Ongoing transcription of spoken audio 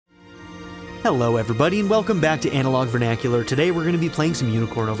Hello everybody and welcome back to Analog Vernacular. Today we're going to be playing some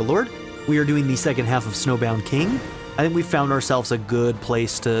Unicorn Overlord. We are doing the second half of Snowbound King. I think we've found ourselves a good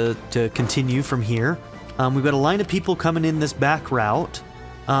place to continue from here. We've got a line of people coming in this back route.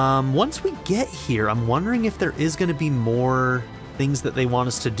 Once we get here, I'm wondering if there is going to be more things that they want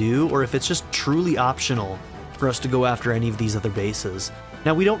us to do, or if it's just truly optional for us to go after any of these other bases.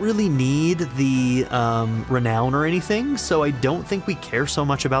 Now, we don't really need the renown or anything, so I don't think we care so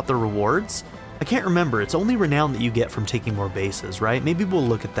much about the rewards. I can't remember, it's only renown that you get from taking more bases, right? Maybe we'll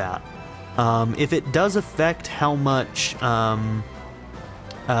look at that. If it does affect how much,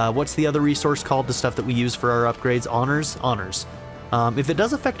 what's the other resource called, the stuff that we use for our upgrades? Honors? Honors. If it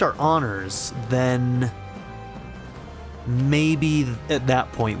does affect our honors, then maybe at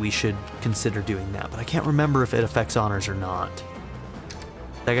that point we should consider doing that, but I can't remember if it affects honors or not.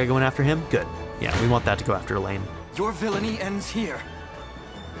 That guy going after him? Good. Yeah, we want that to go after Alain. Your villainy ends here.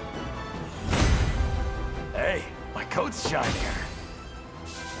 Hey, my coat's shinier.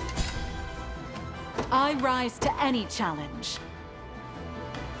 I rise to any challenge.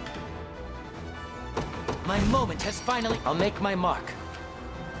 My moment has finally... I'll make my mark.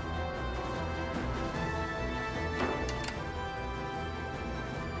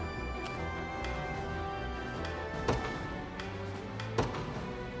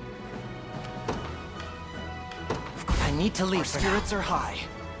 I need to leave. Our spirits are high.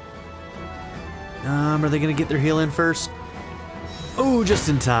 Are they gonna get their heal in first? Oh, just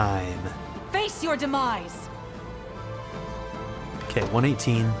in time. Face your demise. Okay,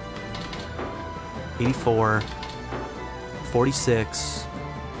 118, 84, 46.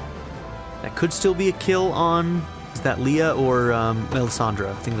 That could still be a kill on, is that Leah or Melisandre?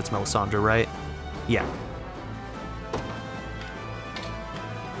 I think that's Melisandre, right? Yeah.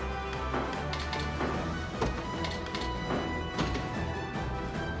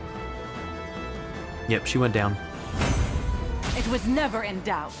 Yep, she went down. It was never in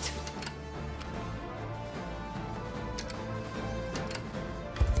doubt.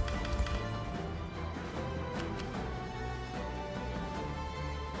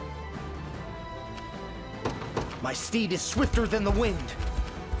 My steed is swifter than the wind.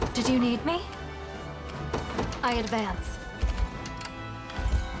 Did you need me? I advance.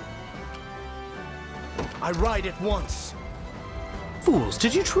 I ride at once. Fools,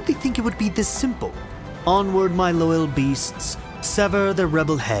 did you truly think it would be this simple? Onward, my loyal beasts, sever the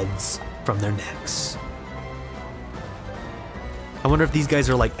rebel heads from their necks. I wonder if these guys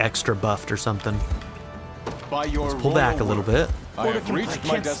are like extra buffed or something. By your Let's pull back a little bit. I have reached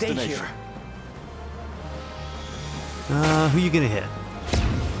my destination. Who you gonna hit?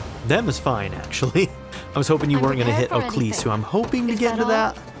 Them is fine, actually. I was hoping you weren't gonna hit Oclese, who I'm hoping to get into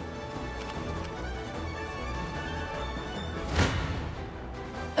that.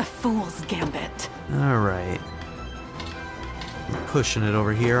 A fool's gambit. Alright. We're pushing it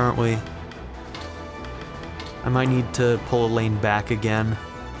over here, aren't we? I might need to pull Alain back again.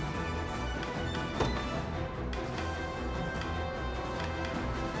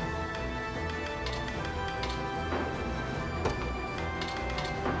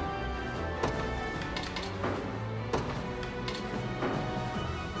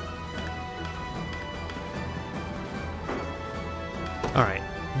 Alright.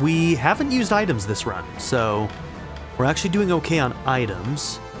 We haven't used items this run, so we're actually doing okay on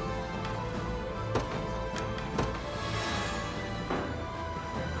items.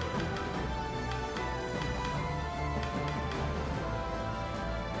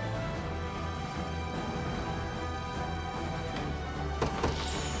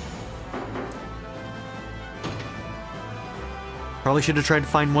 Probably should have tried to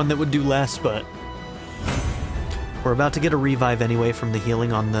find one that would do less, but we're about to get a revive anyway from the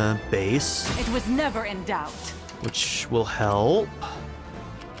healing on the base. It was never in doubt. Which will help.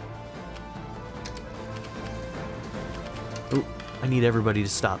 Oh, I need everybody to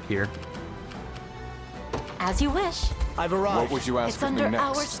stop here. As you wish. I've arrived. What would you ask It's of me under next?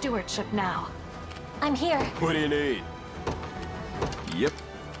 our stewardship now. I'm here. What do you need? Yep.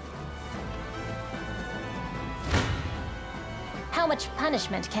 How much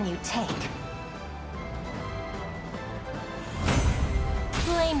punishment can you take?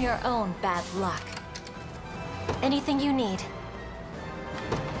 Blame your own bad luck. Anything you need.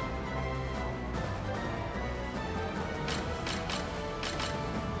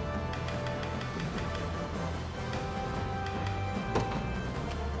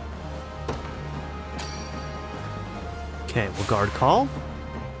 Okay, we'll guard call.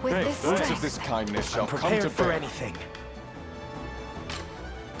 With Hey, this words of strength, this kindness shall I'm come prepared to for bear. anything.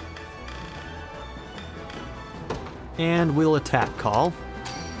 And we'll attack call.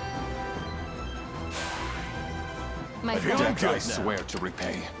 My Debt friend, I swear to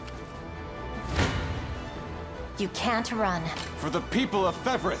repay. you can't run. For the people of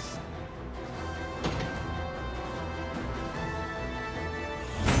Fevrith.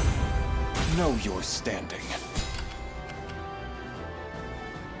 Know your standing.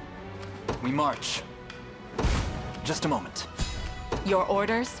 We march. Just a moment. Your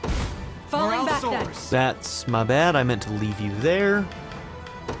orders? Falling Morale back then. soars. That's my bad. I meant to leave you there.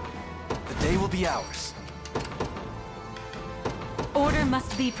 The day will be ours. Order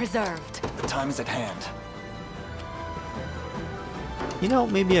must be preserved. The time is at hand. You know,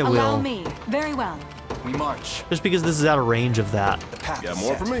 maybe I Allow will. me. Very well. We march. Just because this is out of range of that. The path Got is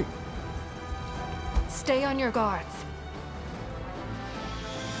more set. for me? Stay on your guards.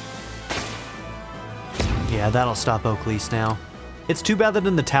 Yeah, that'll stop Oaklease now. It's too bad that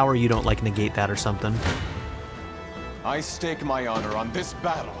in the tower you don't, like, negate that or something. I stake my honor on this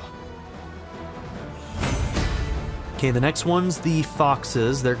battle. Okay, the next one's the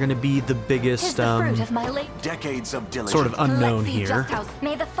Foxes. They're gonna be the Tis biggest, the fruit of my late Decades of diligence. sort of unknown Let's see here. just how.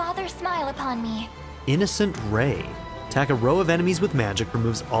 May the Father smile upon me. Innocent Ray. Attack a row of enemies with magic,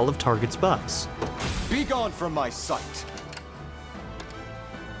 removes all of target's buffs. Be gone from my sight.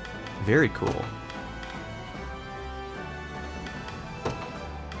 Very cool.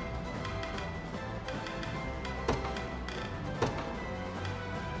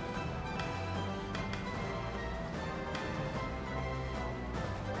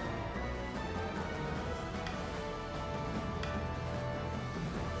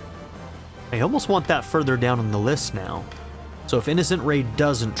 I almost want that further down on the list now. So if Innocent Ray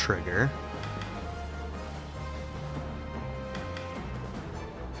doesn't trigger,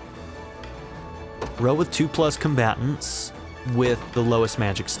 row with 2+ combatants with the lowest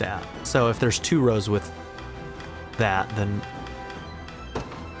magic stat. So if there's 2 rows with that, then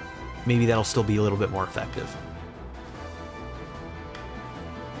maybe that'll still be a little bit more effective.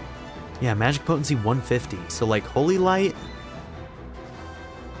 Yeah, magic potency 150. So like Holy Light,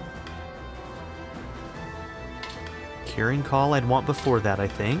 Curing Call I'd want before that, I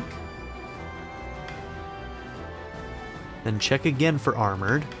think. Then check again for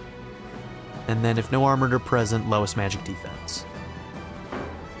Armored. And then if no Armored are present, lowest magic defense.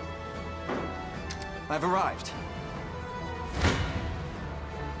 I've arrived.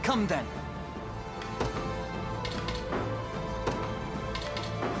 Come then.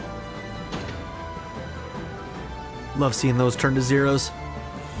 Love seeing those turn to zeros.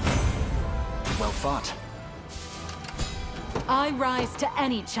 Well fought. I rise to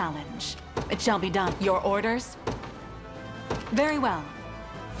any challenge. It shall be done. Your orders? Very well.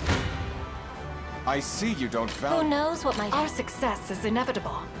 I see you don't Who value. knows what might Our happen? success is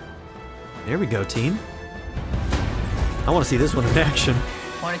inevitable. There we go, team. I want to see this one in action.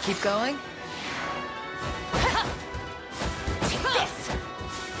 Want to keep going?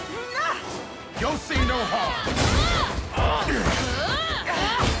 You'll see no harm.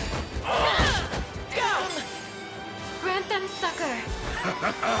 Grant them succor.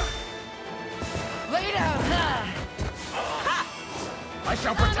 Lay down! I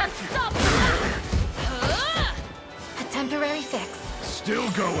shall protect you. A temporary fix. Still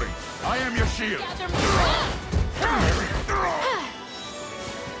going. I am your shield.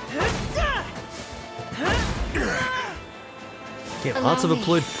 Yeah, lots of Allow me.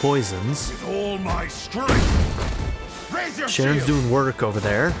 employed poisons. With all my strength. Raise your Sharon's shield. doing work over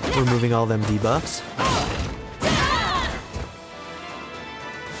there, removing all them debuffs.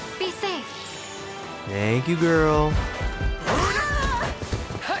 Be safe. Thank you, girl.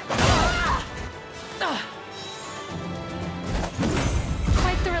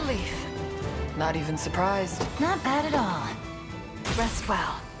 Quite the relief. Not even surprised. Not bad at all. Rest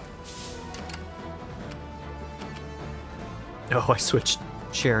well. Oh, I switched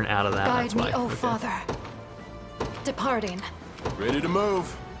Sharon out of that. Guide That's me, why. O Okay. Father. Departing. Ready to move.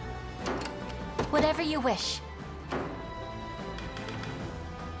 Whatever you wish.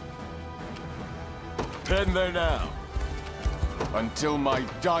 Pen there now. Until my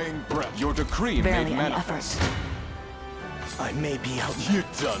dying breath, your decree Barely made any manifest. I may be out. You're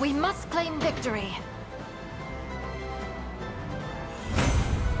done. We must claim victory.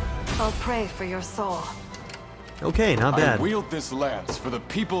 I'll pray for your soul. Okay, not I bad. wield this lance for the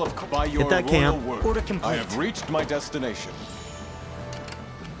people of by your that royal camp. word. Order complete. I have reached my destination.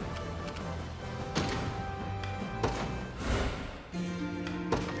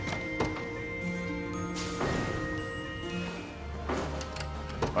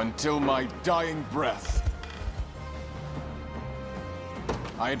 Until my dying breath.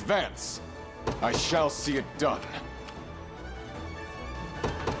 I advance. I shall see it done.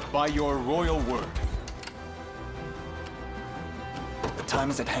 By your royal word. time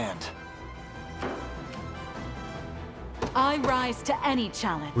is at hand. I rise to any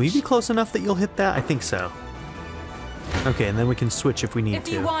challenge. Will you be close enough that you'll hit that? I think so. Okay, and then we can switch if we need If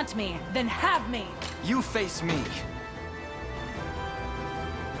to. you want me, then have me. You face me.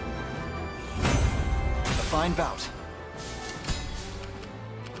 A fine bout.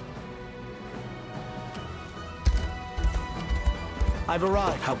 I've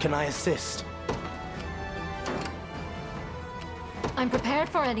arrived. How can I assist? I'm prepared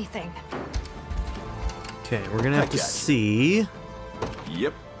for anything. Okay, we're gonna have to see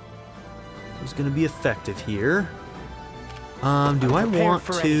Yep. who's gonna be effective here. Do I prepared want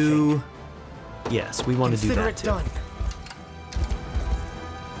for to? Yes, we want to do Consider that it too. done.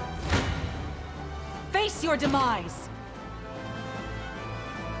 Face your demise.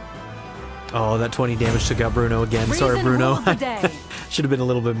 Oh, that 20 damage took out Bruno again. Sorry, Reason Bruno. rules the day. Should have been a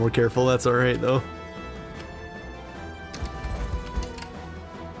little bit more careful. That's all right though.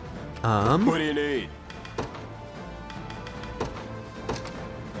 What do you need?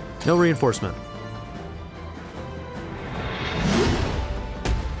 No reinforcement.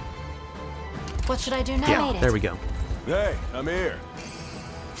 What should I do now? Yeah, there we go. Hey, I'm here.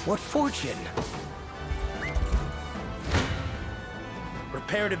 What fortune?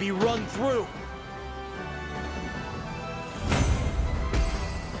 Prepare to be run through.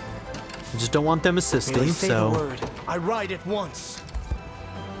 I just don't want them assisting, Merely say the so word. I ride at once.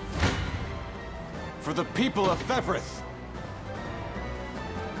 For the people of Fevrith.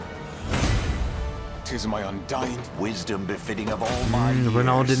 'Tis my undying Wisdom befitting of all my years.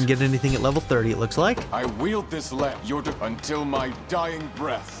 Renault didn't get anything at level 30, it looks like. I wield this until my dying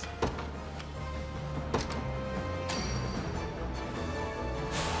breath.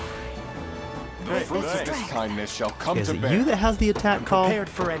 The fruits of this kindness shall come Is to it bear. you that has the attack call? Prepared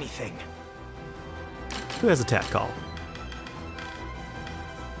for anything. Who has attack call?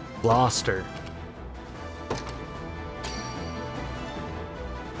 Gloucester.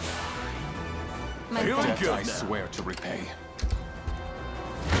 My Debt I swear to repay.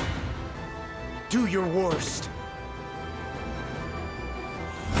 Do your worst.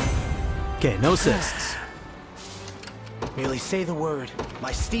 Okay, no assists. Merely say the word.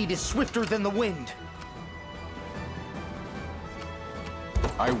 My steed is swifter than the wind.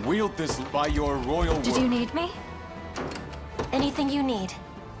 I wield this by your royal Did word. you need me? Anything you need.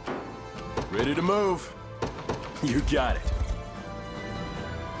 Ready to move. You got it.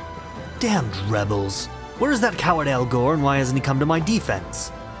 Damned rebels. Where is that coward Elgor and why hasn't he come to my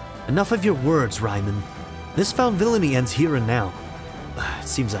defense? Enough of your words, Ryman. This foul villainy ends here and now. It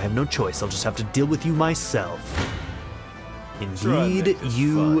seems I have no choice. I'll just have to deal with you myself. Indeed,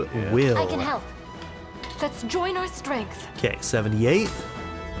 you will. I can help. Let's join our strength. Okay, 78.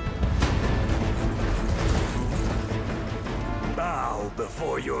 Bow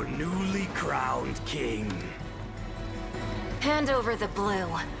before your newly crowned king. Hand over the blue,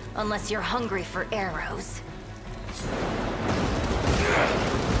 unless you're hungry for arrows.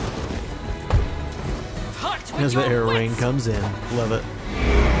 As the air rain comes in. Love it.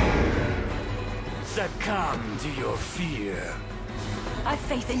 Succumb to your fear. I've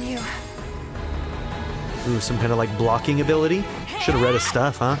faith in you. Ooh, some kind of like blocking ability. Should have read his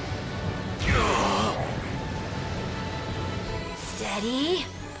stuff, huh? Steady.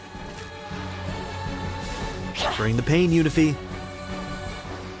 Bring the pain, Unify.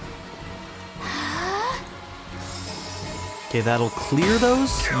 Okay, that'll clear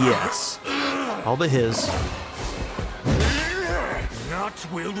those? Yes. All but his. Naught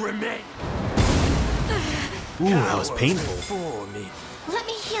will remain. Ooh, that was painful. For me. Let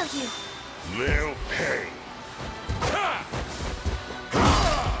me heal you. They'll pay.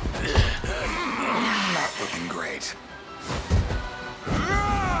 Not looking great.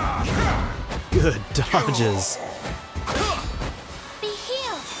 Good dodges. Be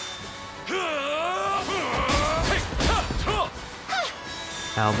healed.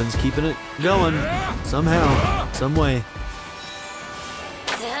 Alvin's keeping it going. Somehow. Some way.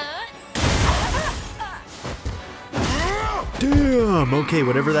 Damn! Okay,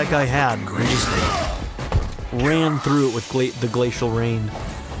 whatever that guy had, he just ran through it with the glacial rain.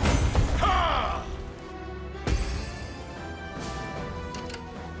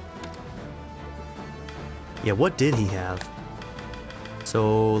 Yeah, what did he have?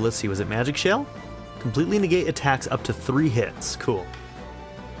 So, let's see, was it Magic Shell? Completely negate attacks up to 3 hits. Cool.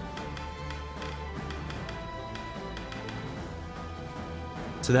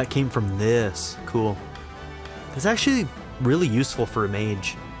 So that came from this. Cool. It's actually really useful for a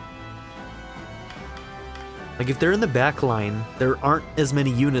mage. Like if they're in the back line, there aren't as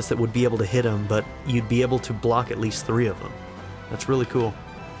many units that would be able to hit them, but you'd be able to block at least 3 of them. That's really cool.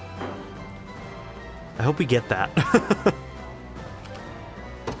 I hope we get that.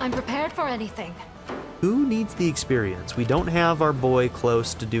 I'm prepared for anything. Who needs the experience? We don't have our boy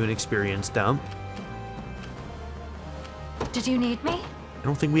close to do an experience dump. Did you need me? I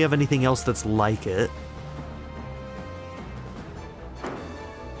don't think we have anything else that's like it.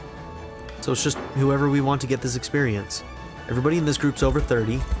 So it's just whoever we want to get this experience. Everybody in this group's over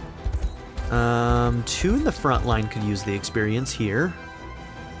 30. 2 in the front line could use the experience here.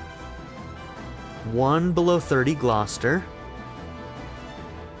 1 below 30, Gloucester.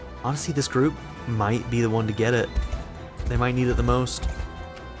 Honestly, this group might be the one to get it. They might need it the most.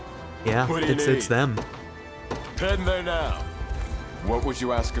 Yeah, it's them. Heading there now. What would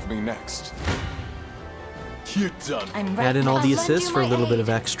you ask of me next? You're done. I'm Add in all the I'll lend assists you for a my little bit aid. of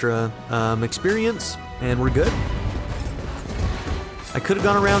extra experience, and we're good. I could have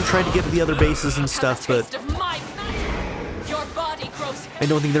gone around trying to get to the other bases and stuff, but Your body grows I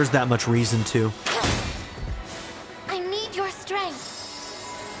don't think there's that much reason to. I need your strength.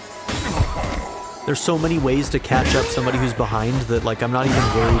 There's so many ways to catch up somebody who's behind that, like, I'm not even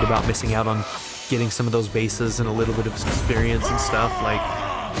worried about missing out on getting some of those bases and a little bit of experience and stuff. Like,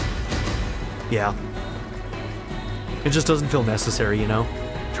 yeah. It just doesn't feel necessary, you know?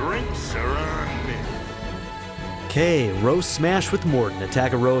 Drinks are on me. Okay, row smash with Morden.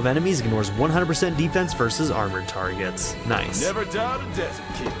 Attack a row of enemies, ignores 100% defense versus armored targets. Nice. Never doubt a desert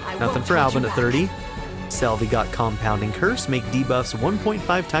kid. Nothing for Albin at 30. Selvi got Compounding Curse, make debuffs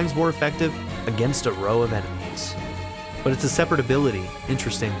 1.5 times more effective against a row of enemies. But it's a separate ability.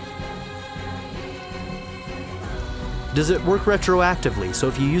 Interesting. Does it work retroactively? So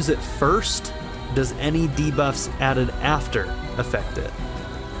if you use it first, does any debuffs added after affect it?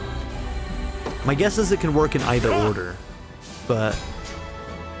 My guess is it can work in either order, but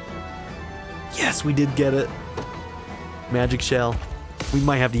yes, we did get it. Magic Shell. We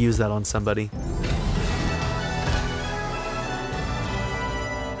might have to use that on somebody.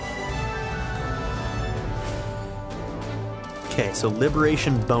 Okay, so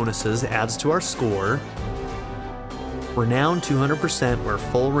Liberation bonuses adds to our score. Renown 200%, we're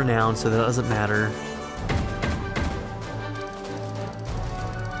full renown, so that doesn't matter.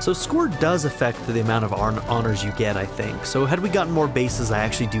 So score does affect the amount of honors you get, I think. So had we gotten more bases, I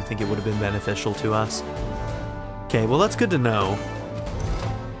actually do think it would have been beneficial to us. Okay, well that's good to know.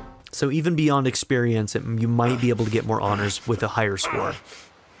 So even beyond experience, you might be able to get more honors with a higher score.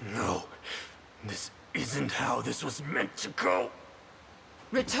 No, this isn't how this was meant to go.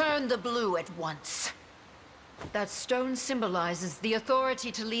 Return the blue at once. That stone symbolizes the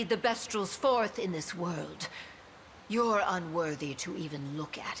authority to lead the Bestrels forth in this world. You're unworthy to even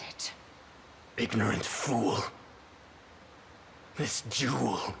look at it. Ignorant fool. This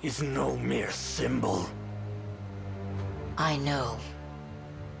jewel is no mere symbol. I know.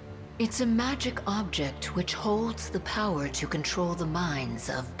 It's a magic object which holds the power to control the minds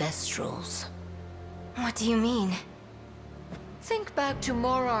of Bestrels. What do you mean? Think back to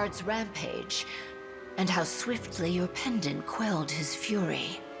Morard's rampage, and how swiftly your pendant quelled his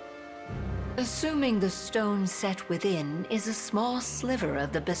fury. Assuming the stone set within is a small sliver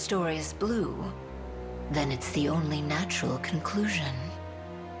of the Bestorius blue, then it's the only natural conclusion.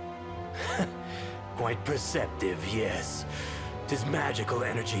 Quite perceptive, yes. 'Tis magical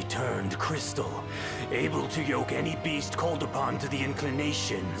energy turned crystal, able to yoke any beast called upon to the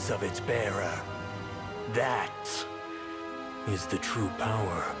inclinations of its bearer. That is the true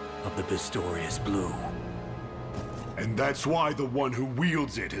power of the Bestorius blue. And that's why the one who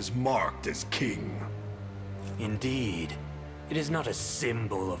wields it is marked as king. Indeed. It is not a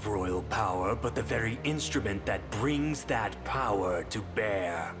symbol of royal power, but the very instrument that brings that power to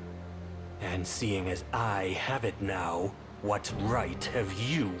bear. And seeing as I have it now, what right have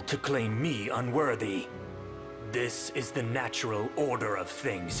you to claim me unworthy? This is the natural order of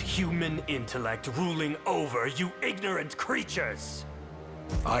things, human intellect ruling over you ignorant creatures!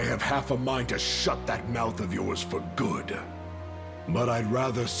 I have half a mind to shut that mouth of yours for good. But I'd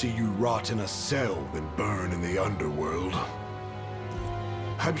rather see you rot in a cell than burn in the underworld.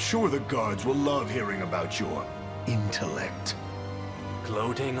 I'm sure the guards will love hearing about your intellect.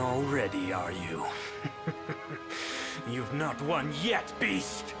 Gloating already, are you? You've not won yet,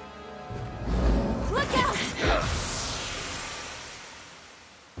 beast! Look out!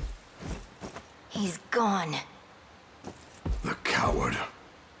 He's gone. The coward.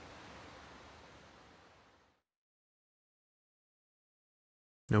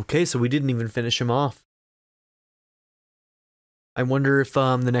 Okay, so we didn't even finish him off. I wonder if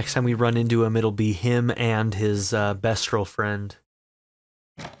the next time we run into him, it'll be him and his Bestrel friend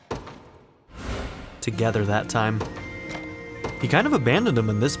together that time. He kind of abandoned them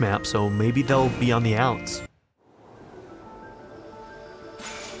in this map, so maybe they'll be on the outs.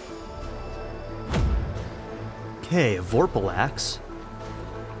 Okay, a Vorpal Axe.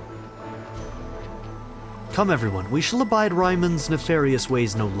 Come everyone, we shall abide Ryman's nefarious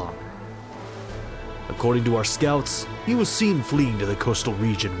ways no longer. According to our scouts, he was seen fleeing to the coastal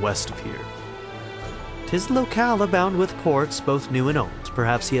region west of here. 'Tis a locale abound with ports, both new and old.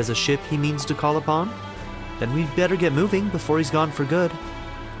 Perhaps he has a ship he means to call upon? Then we'd better get moving before he's gone for good.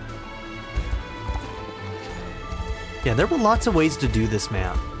 Yeah, there were lots of ways to do this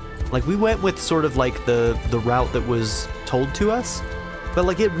map. Like, we went with sort of like the route that was told to us, but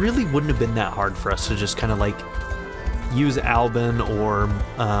like it really wouldn't have been that hard for us to just kind of like use Albin or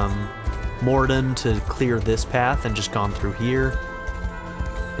Morden to clear this path and just gone through here.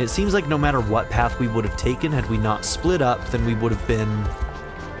 It seems like no matter what path we would have taken, had we not split up, then we would have been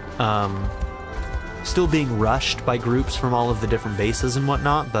still being rushed by groups from all of the different bases and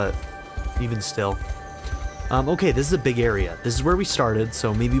whatnot, but even still. Okay, this is a big area. This is where we started,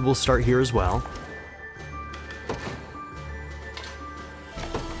 so maybe we'll start here as well.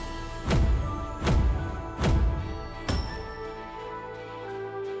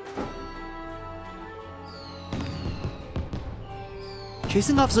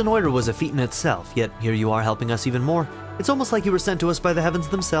 Chasing off Zenoira was a feat in itself, yet here you are helping us even more. It's almost like you were sent to us by the heavens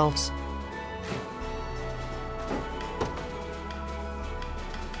themselves.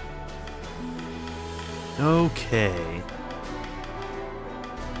 Okay.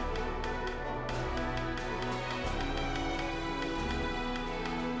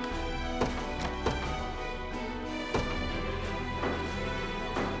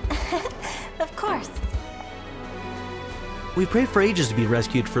 Of course. We prayed for ages to be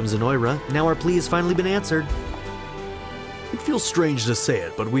rescued from Zenoira. Now our plea has finally been answered. It feels strange to say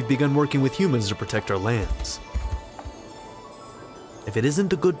it, but we've begun working with humans to protect our lands. If it isn't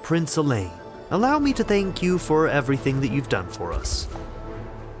the good Prince Alain, allow me to thank you for everything that you've done for us.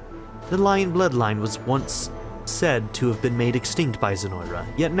 The Lion bloodline was once said to have been made extinct by Zenoira,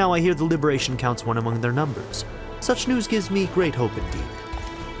 yet now I hear the Liberation counts one among their numbers. Such news gives me great hope indeed.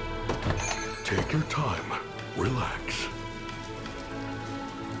 Take your time. Relax.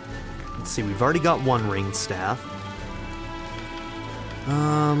 Let's see, we've already got one ringed staff.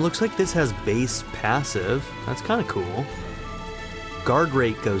 Looks like this has base passive. That's kind of cool. Guard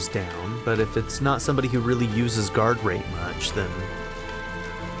rate goes down, but if it's not somebody who really uses guard rate much, then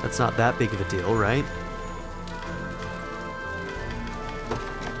that's not that big of a deal, right?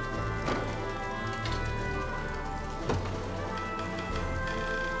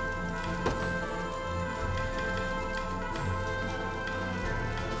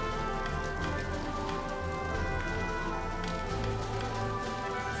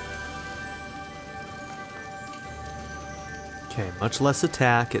 Okay, much less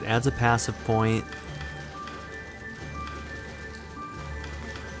attack, it adds a passive point.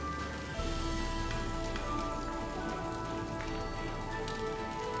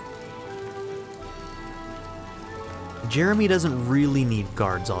 Jeremy doesn't really need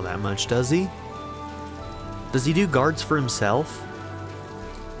guards all that much, does he? Does he do guards for himself?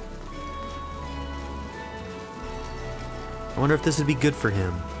 I wonder if this would be good for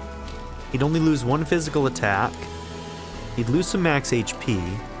him. He'd only lose one physical attack. He'd lose some max HP.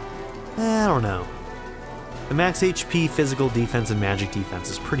 I don't know. The max HP, physical defense, and magic defense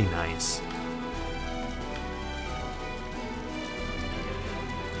is pretty nice.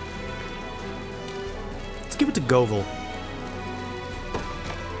 Let's give it to Govel.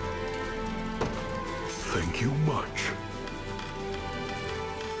 Thank you much.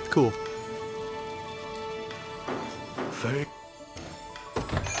 Cool.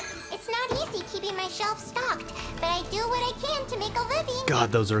 It's not easy keeping my shelf stocked, but I do what I can to make a living.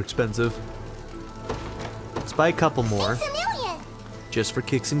 God, those are expensive. Let's buy a couple more. It's a million. Just for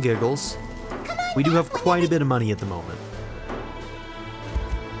kicks and giggles. Come on, We do have Beth, quite a bit of money at the moment.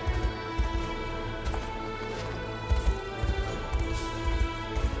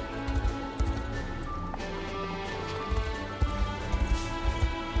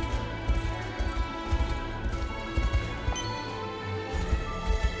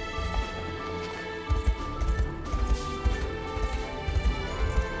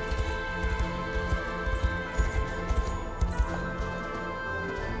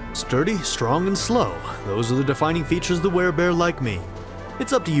 Sturdy, strong, and slow. Those are the defining features of the werebear like me.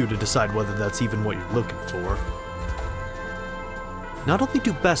 It's up to you to decide whether that's even what you're looking for. Not only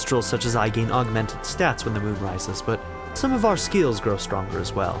do Bestrels such as I gain augmented stats when the moon rises, but some of our skills grow stronger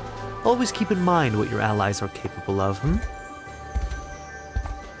as well. Always keep in mind what your allies are capable of,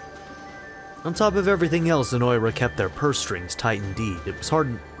 On top of everything else, Zenoira kept their purse strings tight indeed. It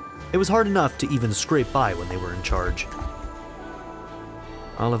was hard enough to even scrape by when they were in charge.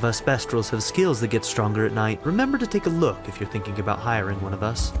 All of us Bestrels have skills that get stronger at night. Remember to take a look if you're thinking about hiring one of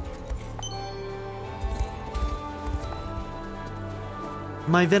us.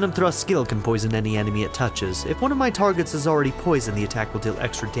 My Venom Thrust skill can poison any enemy it touches. If one of my targets is already poisoned, the attack will deal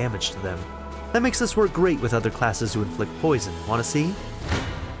extra damage to them. That makes this work great with other classes who inflict poison. Wanna see?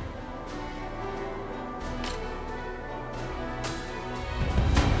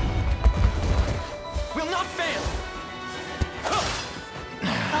 Will not fail!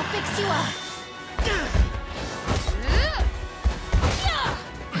 I'll fix you up.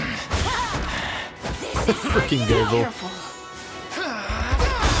 Freaking Govel.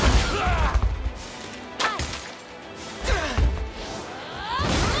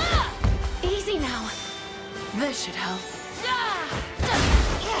 Easy now. This should help.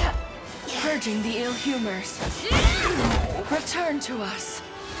 Purging the ill humors. Return to us.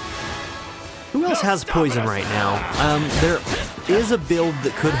 Who else has poison right now? There is a build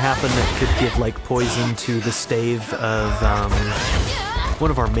that could happen that could give like poison to the stave of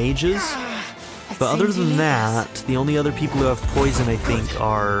one of our mages. But other than that, the only other people who have poison, I think,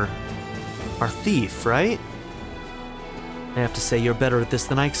 are Thief, right? I have to say, you're better at this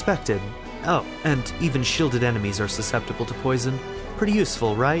than I expected. Oh, and even shielded enemies are susceptible to poison. Pretty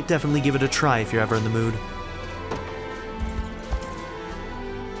useful, right? Definitely give it a try if you're ever in the mood.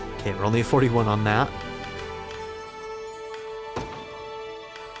 Okay, we're only at 41 on that.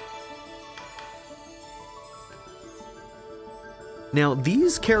 Now,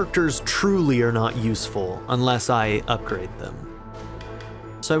 these characters truly are not useful unless I upgrade them.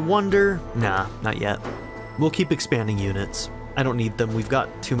 So I wonder... Nah, not yet. We'll keep expanding units. I don't need them. We've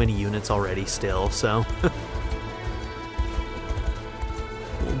got too many units already still, so...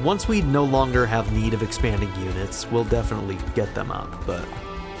 Once we no longer have need of expanding units, we'll definitely get them up, but...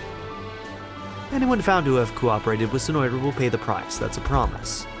 Anyone found to have cooperated with Zenoira will pay the price. That's a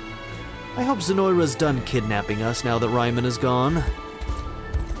promise. I hope Zenoira's done kidnapping us now that Ryman is gone.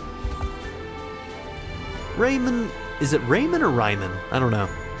 Raymond... Is it Raymond or Ryman? I don't know.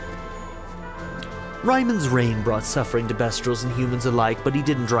 Ryman's reign brought suffering to Bestrels and humans alike, but he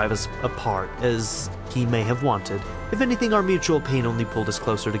didn't drive us apart, as he may have wanted. If anything, our mutual pain only pulled us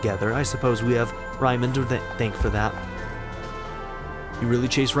closer together. I suppose we have Ryman to thank for that. You really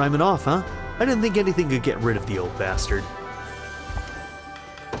chased Ryman off, huh? I didn't think anything could get rid of the old bastard.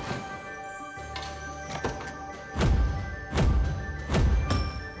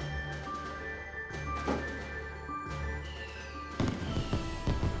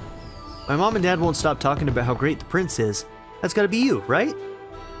 My mom and dad won't stop talking about how great the prince is. That's gotta be you, right?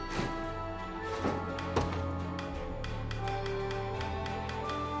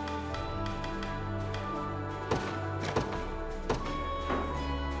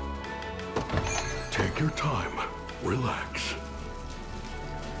 Take your time. Relax.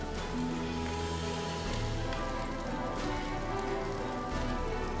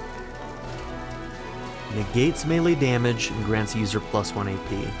 Negates melee damage and grants user +1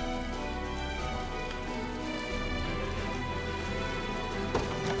 AP.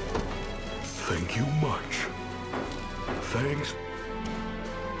 Thank you much. Thanks.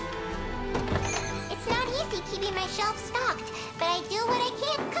 It's not easy keeping my shelf stocked, but I do what I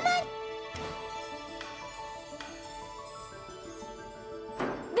can. Come on.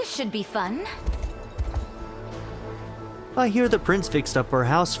 This should be fun. I hear the prince fixed up our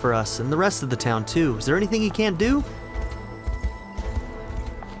house for us and the rest of the town too. Is there anything he can't do?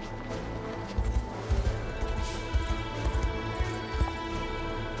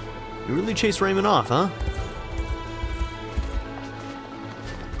 You really chased Raymond off, huh?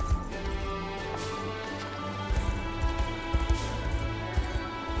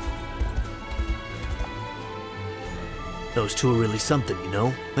 Those two are really something, you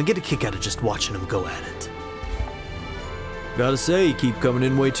know? I get a kick out of just watching them go at it. Gotta say, you keep coming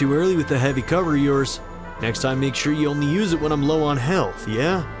in way too early with the heavy cover of yours. Next time, make sure you only use it when I'm low on health,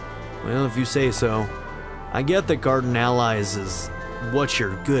 yeah? Well, if you say so. I get that guarding allies is what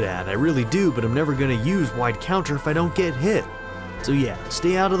you're good at, I really do, but I'm never gonna use wide counter if I don't get hit. So yeah,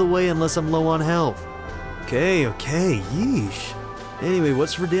 stay out of the way unless I'm low on health. Okay, yeesh. Anyway,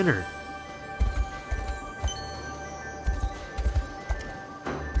 what's for dinner?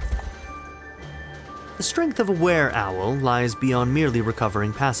 The strength of a were-owl lies beyond merely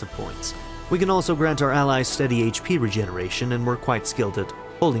recovering passive points. We can also grant our allies steady HP regeneration, and we're quite skilled at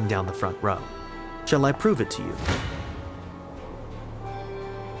holding down the front row. Shall I prove it to you?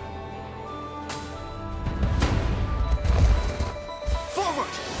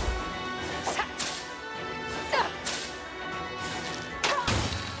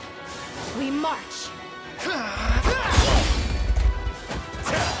 March!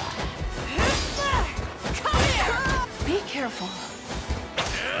 Be careful.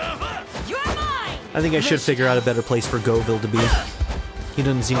 You're mine! I think I should figure out a better place for Goville to be. He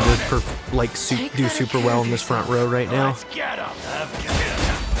doesn't seem to do super well in this front row right now.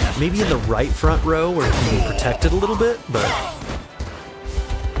 Maybe in the right front row where he can be protected a little bit, but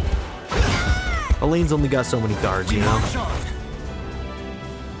Alain's only got so many guards, you know?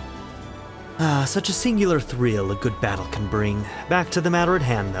 Ah, such a singular thrill a good battle can bring. Back to the matter at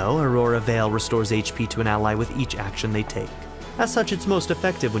hand, though. Aurora Veil restores HP to an ally with each action they take. As such, it's most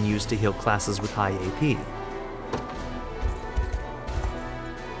effective when used to heal classes with high AP.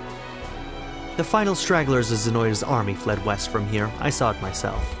 The final stragglers of Zenoia's army fled west from here. I saw it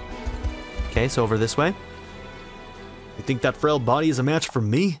myself. Okay, so over this way. You think that frail body is a match for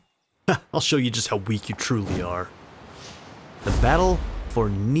me? I'll show you just how weak you truly are. The battle for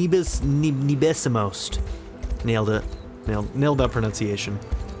Nibesimost. Nailed it. Nailed that pronunciation.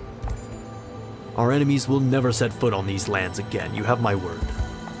 Our enemies will never set foot on these lands again, you have my word.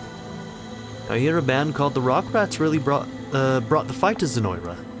 I hear a band called the Rock Rats really brought the fight to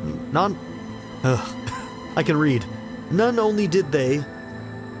Zenoira. I can read. None only did they...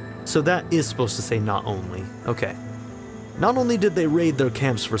 So that is supposed to say not only. Okay. Not only did they raid their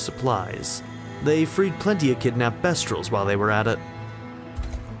camps for supplies, they freed plenty of kidnapped Bestrels while they were at it.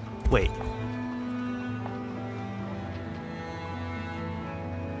 Wait.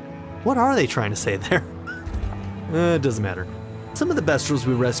 What are they trying to say there? It doesn't matter. Some of the Bestrels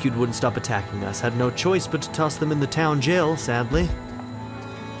we rescued wouldn't stop attacking us, had no choice but to toss them in the town jail, sadly.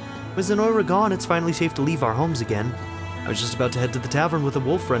 With Zenoira gone, it's finally safe to leave our homes again. I was just about to head to the tavern with a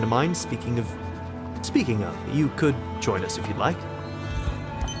wolf friend of mine. Speaking of, you could join us if you'd like.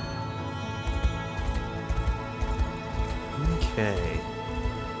 Okay.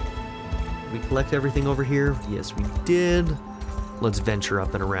 We collect everything over here? Yes, we did. Let's venture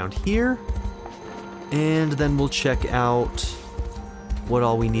up and around here. And then we'll check out what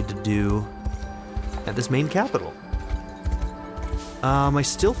all we need to do at this main capital. I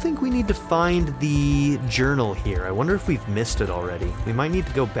still think we need to find the journal here. I wonder if we've missed it already. We might need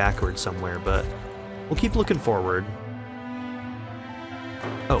to go backwards somewhere, but we'll keep looking forward.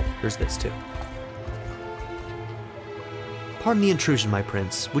 Oh, there's this too. Pardon the intrusion, my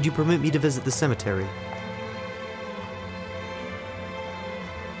prince. Would you permit me to visit the cemetery?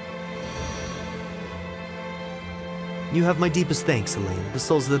 You have my deepest thanks, Alain. The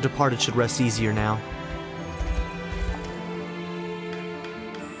souls of the departed should rest easier now.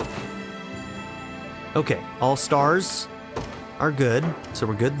 Okay, all stars are good, so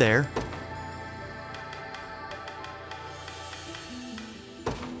we're good there.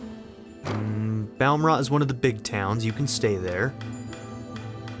 Baumrot is one of the big towns. You can stay there.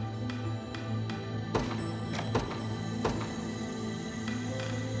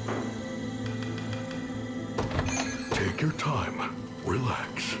 Take your time.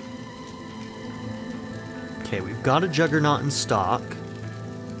 Relax. Okay, we've got a Juggernaut in stock.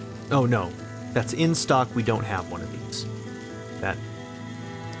 Oh no, that's in stock. We don't have one of these. That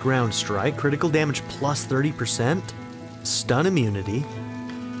Ground Strike, critical damage plus 30%, stun immunity.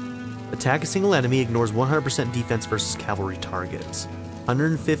 Attack a single enemy, ignores 100% defense versus cavalry targets.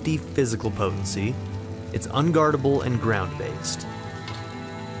 150 physical potency. It's unguardable and ground-based.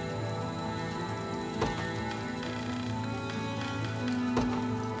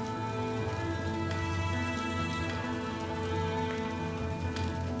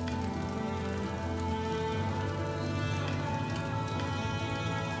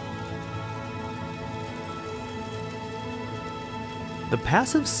 The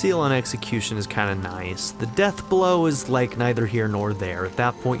passive seal on execution is kind of nice. The death blow is like neither here nor there. At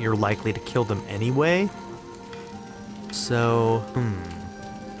that point, you're likely to kill them anyway. So,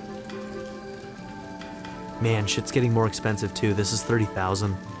 Man, shit's getting more expensive too. This is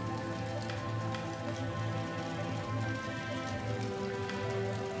 30,000.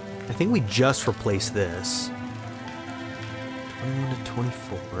 I think we just replaced this. 21 to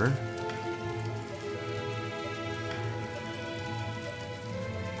 24.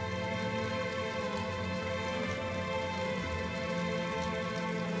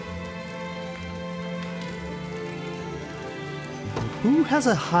 Who has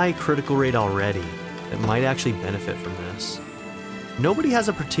a high critical rate already that might actually benefit from this? Nobody has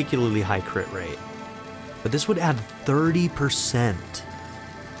a particularly high crit rate, but this would add 30%.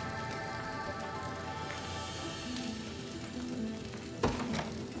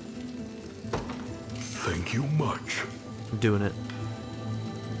 Thank you much. I'm doing it.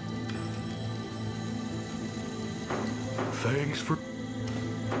 Thanks for...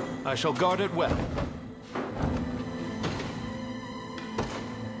 I shall guard it well.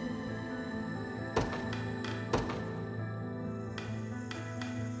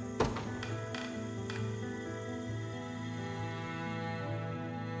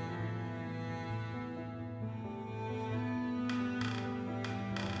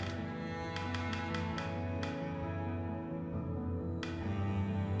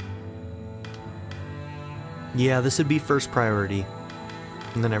 Yeah, this would be first priority,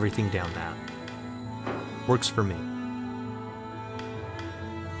 and then everything down that. Works for me.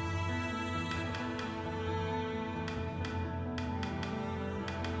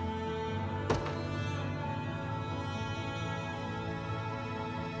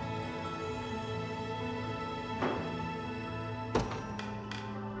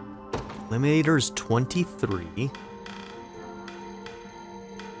 Eliminator's 23.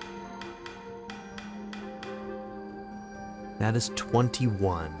 That is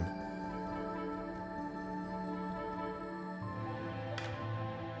 21.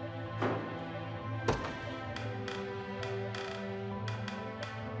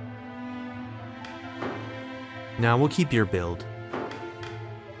 Now we'll keep your build.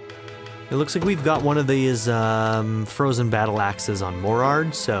 It looks like we've got one of these frozen battle axes on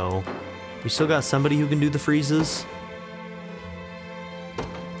Morard, so we still got somebody who can do the freezes.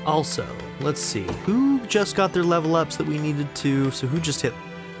 Also, let's see, who just got their level ups that we needed to, so who just hit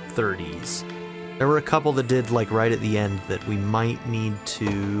 30s? There were a couple that did like right at the end that we might need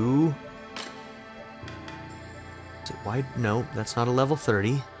to... Is it wide? No, that's not a level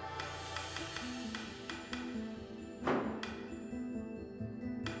 30.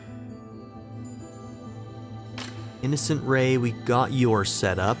 Innocent Ray, we got yours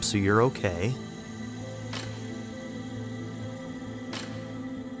set up, so you're okay.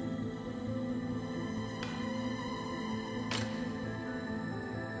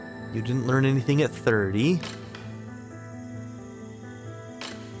 You didn't learn anything at 30.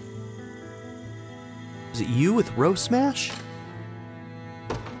 Is it you with Row Smash?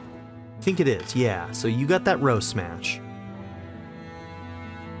 I think it is, yeah. So you got that Row Smash.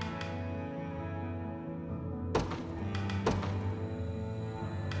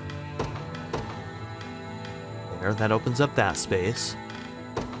 There, that opens up that space.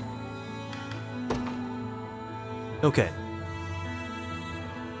 Okay.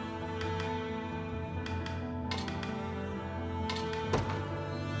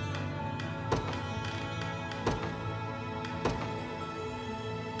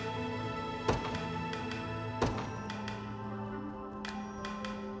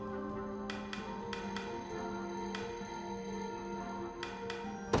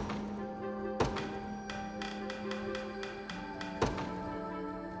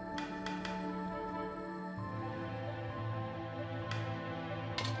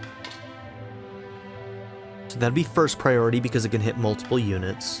 So that'd be first priority because it can hit multiple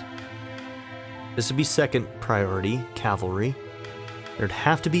units. This would be second priority, cavalry. There'd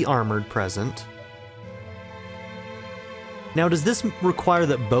have to be armored present. Now, does this require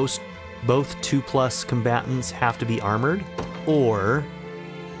that both 2+ combatants have to be armored? Or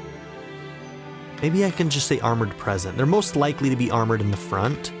maybe I can just say armored present. They're most likely to be armored in the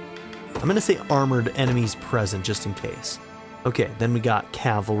front. I'm gonna say armored enemies present just in case. Okay, then we got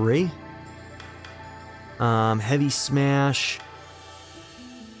cavalry. Heavy smash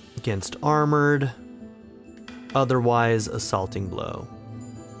against armored, otherwise assaulting blow.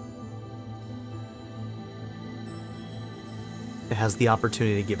 It has the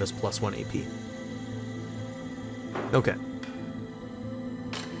opportunity to give us +1 AP. Okay.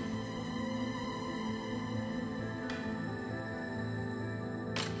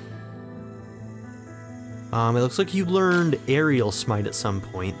 It looks like you learned Aerial Smite at some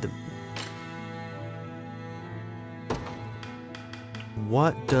point.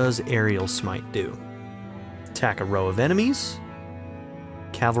 What does Aerial Smite do? Attack a row of enemies.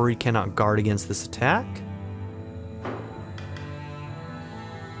 Cavalry cannot guard against this attack.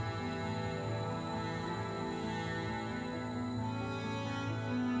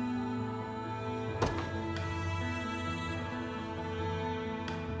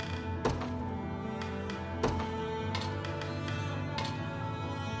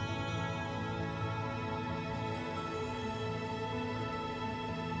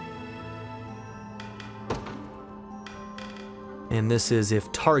 And this is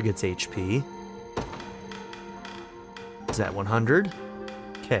if target's HP. Is that 100?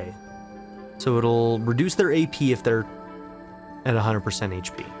 Okay. So it'll reduce their AP if they're at 100%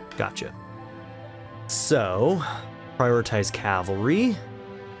 HP. Gotcha. So, prioritize cavalry.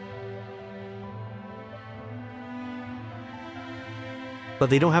 but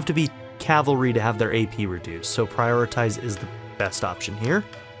they don't have to be cavalry to have their AP reduced, so prioritize is the best option here.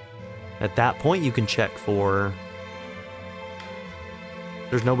 At that point, you can check for...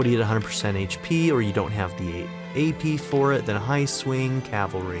 There's nobody at 100% HP, or you don't have the AP for it, then high swing,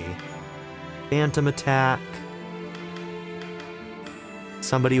 cavalry. Phantom attack.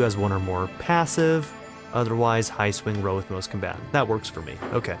 Somebody who has one or more passive. Otherwise, high swing, row with most combatant. That works for me.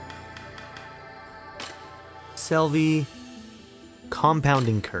 Okay. Selvi.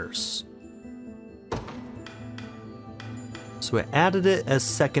 Compounding Curse. So it added it as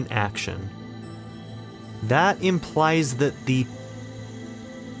second action. That implies that the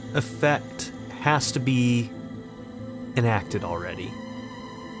effect has to be enacted already.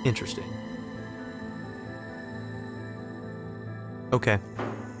 Interesting. Okay.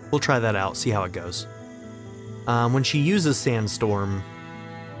 We'll try that out, see how it goes. When she uses Sandstorm,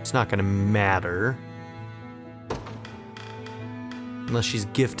 it's not going to matter. Unless she's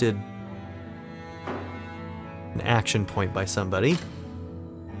gifted an action point by somebody.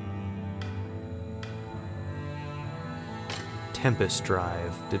 Tempest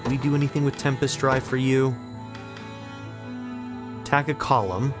Drive. Did we do anything with Tempest Drive for you? Attack a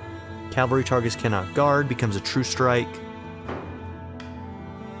column. Cavalry targets cannot guard. Becomes a true strike.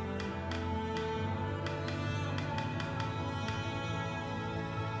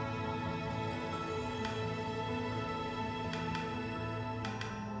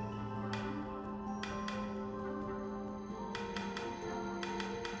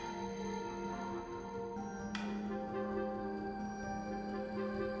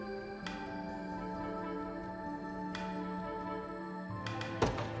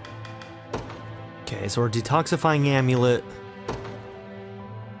 Okay, so our detoxifying amulet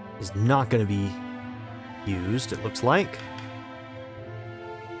is not going to be used, it looks like.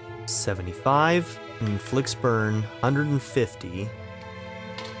 75, inflicts burn, 150.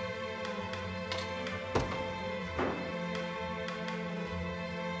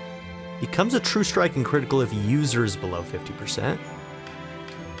 Becomes a true strike and critical if user is below 50%.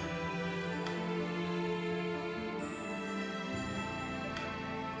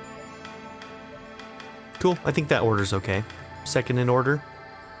 Cool, I think that order's okay. Second in order.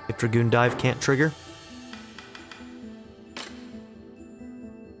 If Dragoon Dive can't trigger.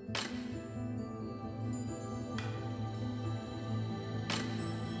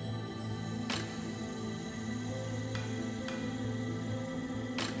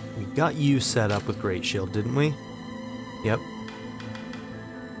 We got you set up with Great Shield, didn't we? Yep.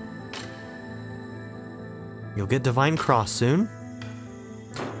 You'll get Divine Cross soon.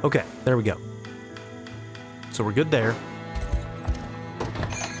 Okay, there we go. So we're good there.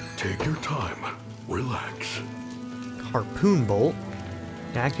 Take your time. Relax. Harpoon Bolt.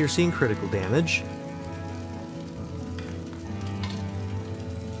 Accuracy and critical damage.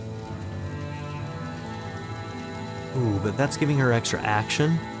 Ooh, but that's giving her extra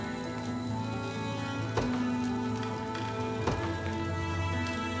action.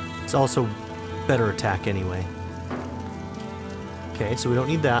 It's also better attack anyway. Okay, so we don't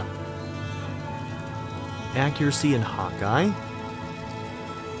need that. Accuracy and Hawkeye.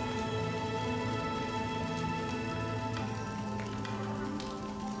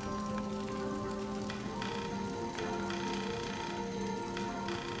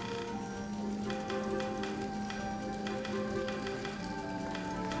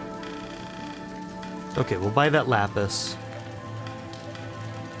 Okay, we'll buy that lapis.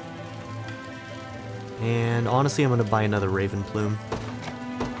 And honestly, I'm going to buy another Raven Plume.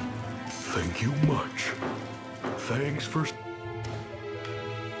 Thank you much. Thanks for... It's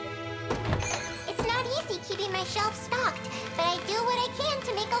not easy keeping my shelf stocked, but I do what I can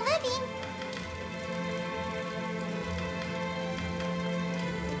to make a living.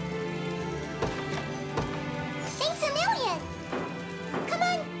 Thanks a million! Come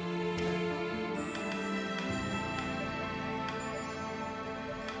on!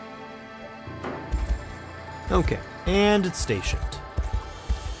 Okay, and it's stationed.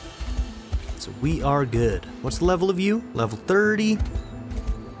 So we are good. What's the level of you? Level 30.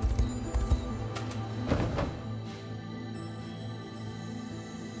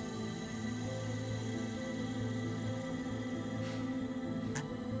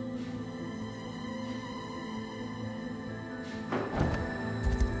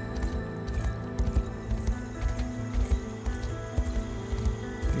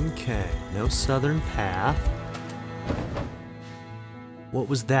 Okay, no southern path. What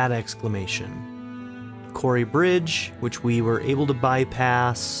was that exclamation? Quarry Bridge, which we were able to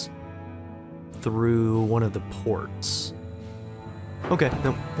bypass through one of the ports. Okay,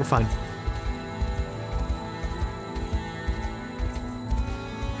 no, we're fine.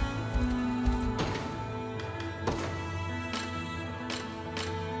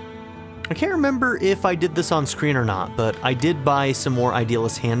 can't remember if I did this on screen or not, but I did buy some more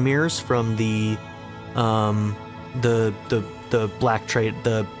Idealist hand mirrors from the black trade,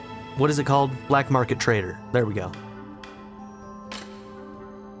 what is it called? Black market trader. There we go.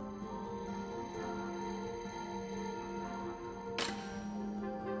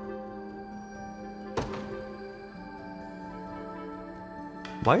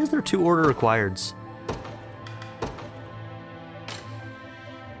 Why is there 2 order requireds?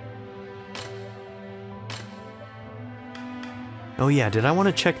 Oh yeah, did I want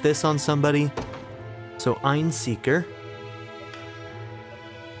to check this on somebody? So Einseeker.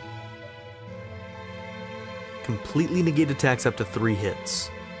 Completely negate attacks up to 3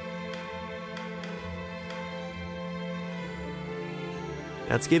 hits.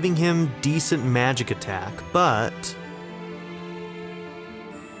 That's giving him decent magic attack, but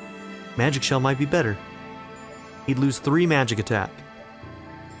Magic Shell might be better. He'd lose 3 magic attack.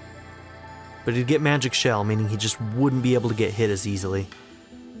 But he'd get Magic Shell, meaning he just wouldn't be able to get hit as easily.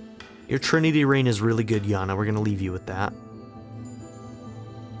 Your Trinity Rain is really good, Yana. We're going to leave you with that.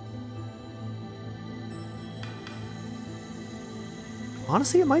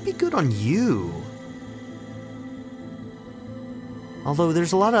 Honestly, it might be good on you. Although,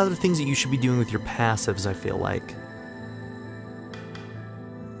 there's a lot of other things that you should be doing with your passives, I feel like.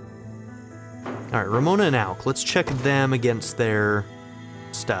 Alright, Ramona and Auk. Let's check them against their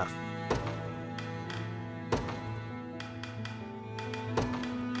stuff.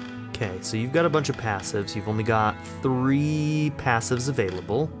 Okay, so you've got a bunch of passives. You've only got 3 passives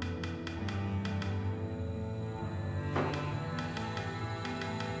available.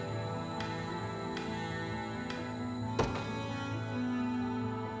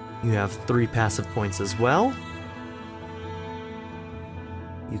 You have 3 passive points as well.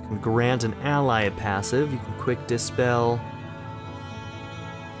 You can grant an ally a passive. You can quick dispel.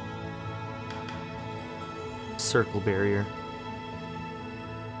 Circle barrier.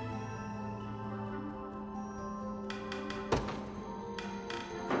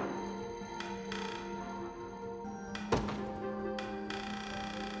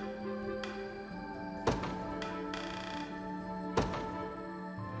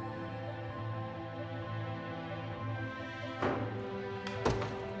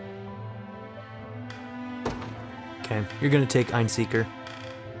 Okay, you're gonna take Einseeker.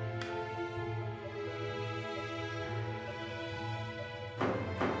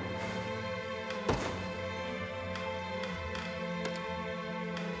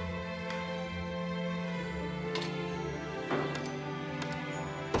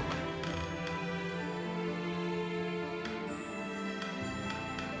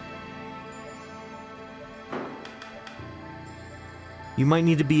 You might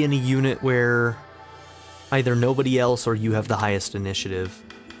need to be in a unit where either nobody else or you have the highest initiative.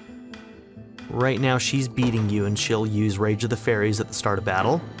 Right now she's beating you and she'll use Rage of the Fairies at the start of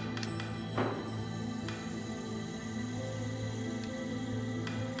battle.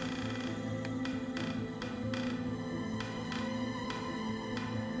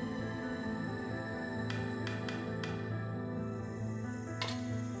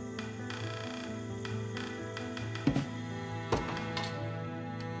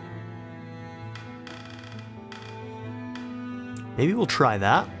 Maybe we'll try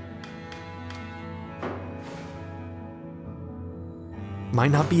that. Might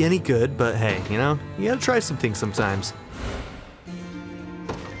not be any good, but hey, you know, you gotta try some things sometimes.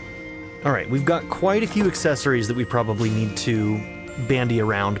 Alright, we've got quite a few accessories that we probably need to bandy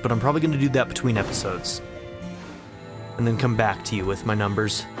around, but I'm probably gonna do that between episodes. And then come back to you with my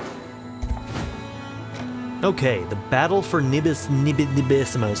numbers. Okay, the battle for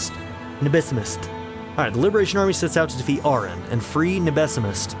Nibisimist. Alright, the Liberation Army sets out to defeat Aran and free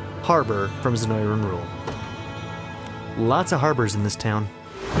Nibisimist harbor from Zenoiran rule. Lots of harbors in this town,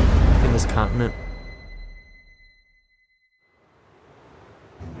 in this continent.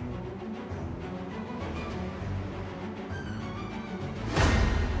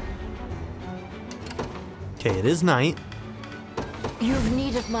 Okay, it is night. You've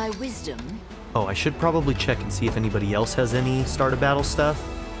need of my wisdom. Oh, I should probably check and see if anybody else has any start of battle stuff.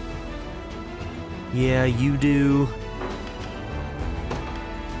 Yeah, you do.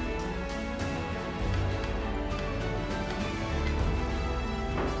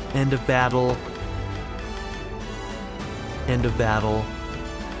 End of battle. End of battle.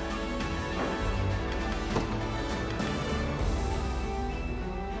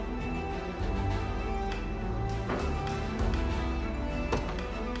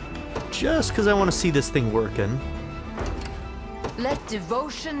 Just because I want to see this thing working. Let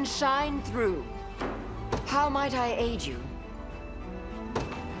devotion shine through. How might I aid you?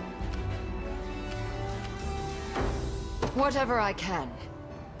 Whatever I can.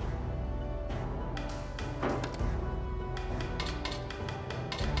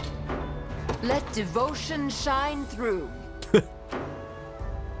 Let devotion shine through.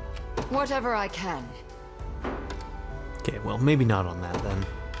 Whatever I can. Okay, well, maybe not on that then.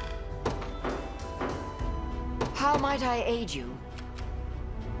 How might I aid you?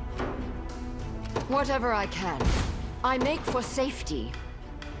 Whatever I can. I make for safety.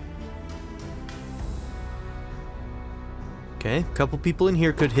 Okay, a couple people in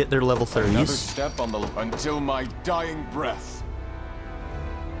here could hit their level 30s. Another step on the until my dying breath.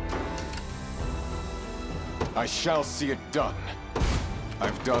 I shall see it done.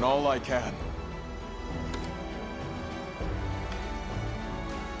 I've done all I can.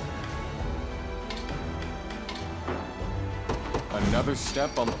 Another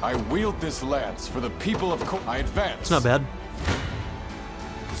step on... I wield this lance for the people of I advance. It's not bad.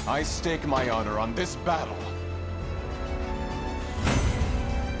 I stake my honor on this battle.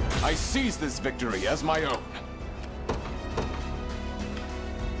 I seize this victory as my own.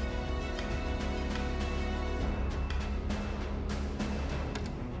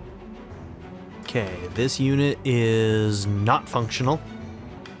 Okay, this unit is not functional.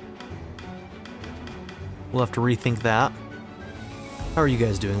 We'll have to rethink that. How are you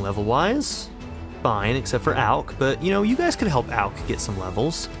guys doing level-wise? Fine, except for Auk, but, you know, you guys could help Auk get some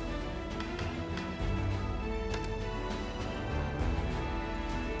levels.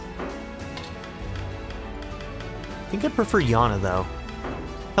 I think I'd prefer Yana, though.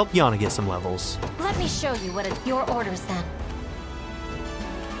 Help Yana get some levels. Let me show you what your orders then.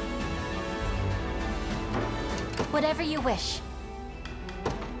 Whatever you wish.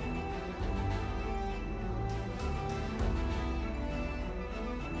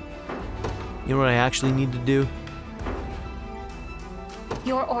 You know what I actually need to do?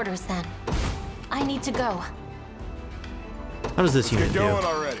 Your orders then. I need to go. How does this unit do? Going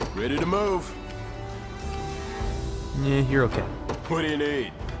already. Ready to move. Yeah, you're okay. What do you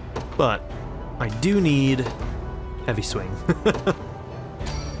need? But I do need heavy swing.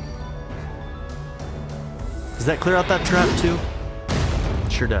 Does that clear out that trap too?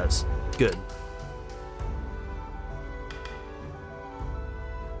 Sure does. Good.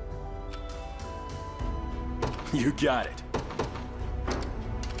 You got it.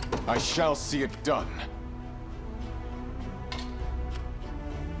 I shall see it done.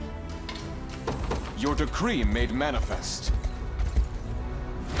 Your decree made manifest.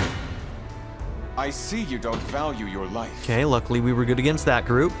 I see you don't value your life. Okay, luckily we were good against that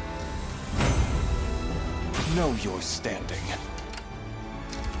group. Know your standing.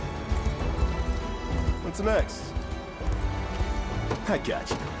 What's next? I got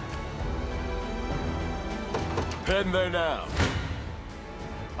you. Heading there now.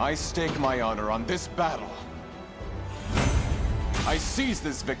 I stake my honor on this battle. I seize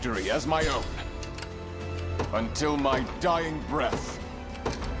this victory as my own. Until my dying breath.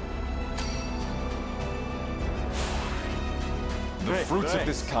 The fruits of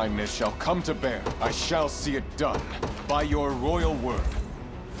this kindness shall come to bear. I shall see it done by your royal word.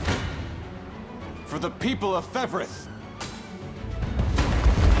 For the people of Fevrith.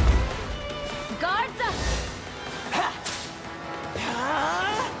 Guards up!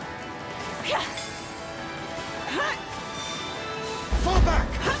 Fall back!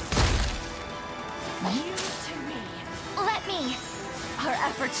 You to me. Let me. Our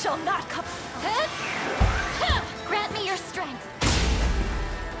efforts shall not come. Grant me your strength.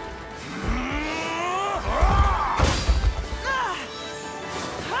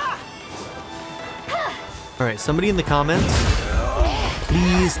 Alright, somebody in the comments,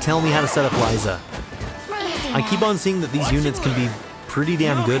 please tell me how to set up Liza. I keep on seeing that these units can be pretty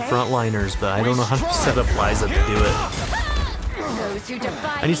damn good frontliners, but I don't know how to set up Liza to do it.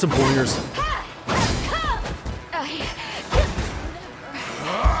 I need some pointers.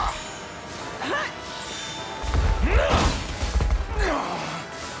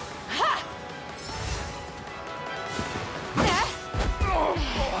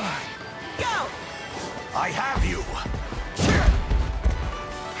 I have you!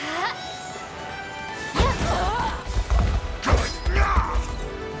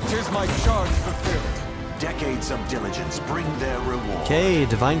 Tis my charge fulfilled. Decades of diligence bring their reward. Okay,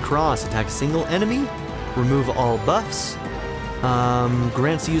 Divine Cross. Attack a single enemy. Remove all buffs.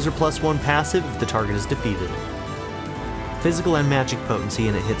 Grants the user +1 passive if the target is defeated. Physical and magic potency,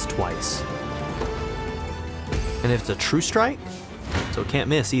 and it hits twice. And if it's a true strike, so it can't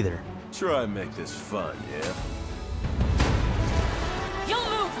miss either. Try and make this fun, yeah? You'll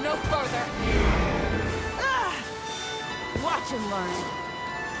move no further! Watch and learn.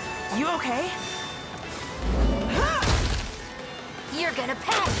 You okay? You're gonna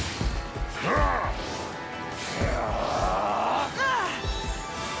pay!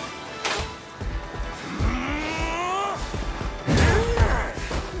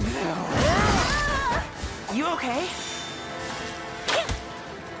 You okay?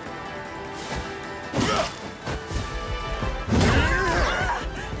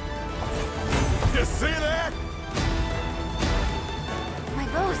 You see that? My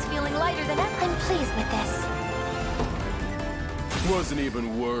bow's feeling lighter than ever. I'm pleased with this. Wasn't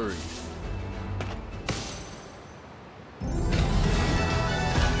even worried.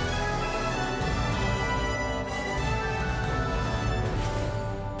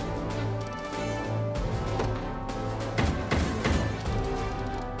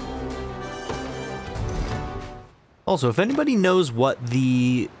 Also, if anybody knows what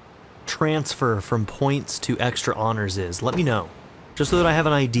the transfer from points to extra honors is, let me know. Just so that I have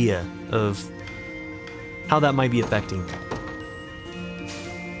an idea of how that might be affecting me.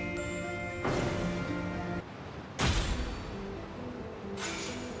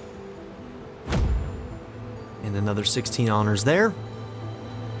 And another 16 honors there.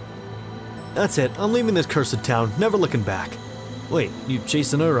 That's it. I'm leaving this cursed town, never looking back. Wait, you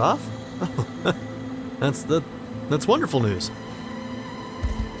chasing her off? That's wonderful news.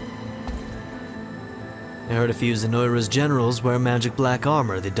 I heard a few Zenoira's generals wear magic black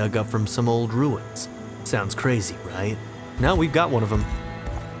armor they dug up from some old ruins. Sounds crazy, right? Now we've got one of them.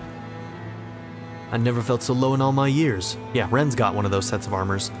 I never felt so low in all my years. Yeah, Ren's got one of those sets of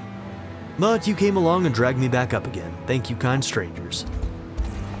armors. But you came along and dragged me back up again. Thank you, kind strangers.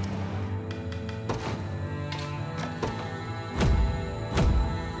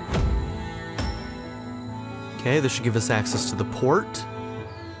 Okay, this should give us access to the port.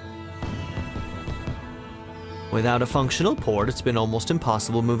 Without a functional port, it's been almost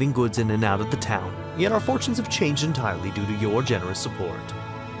impossible moving goods in and out of the town. Yet our fortunes have changed entirely due to your generous support.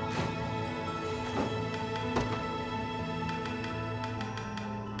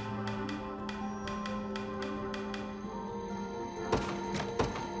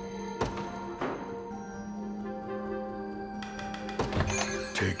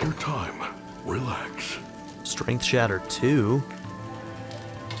 Take your time. Relax. Strength Shatter 2.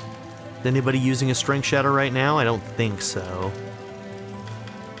 Is anybody using a Strength Shatter right now? I don't think so.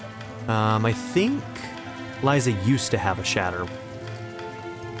 I think Liza used to have a Shatter.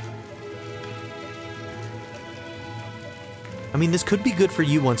 I mean, this could be good for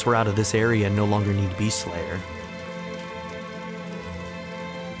you once we're out of this area and no longer need Beast Slayer.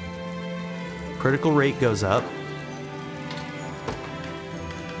 Critical rate goes up.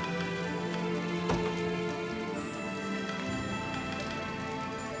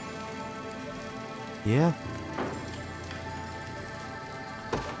 Yeah.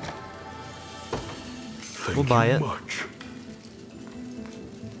 We'll buy it.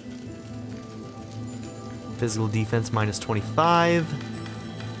 Physical defense minus 25.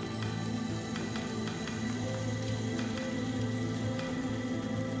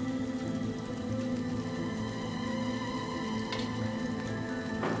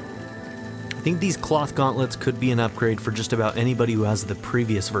 I think these cloth gauntlets could be an upgrade for just about anybody who has the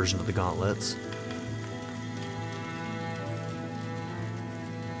previous version of the gauntlets.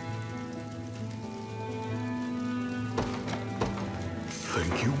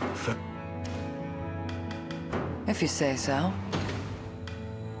 Thank you. If you say so.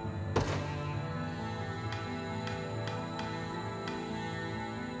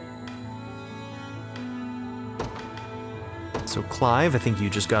 So Clive, I think you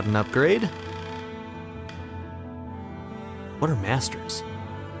just got an upgrade. What are masters?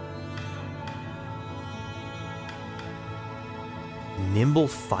 Nimble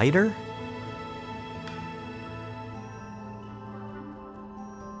fighter?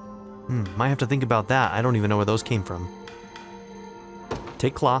 Might have to think about that. I don't even know where those came from.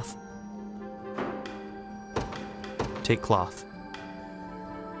 Take cloth. Take cloth.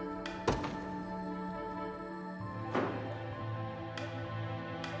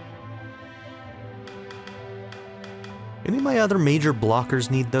 Any of my other major blockers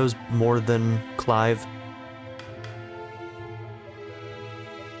need those more than Clive?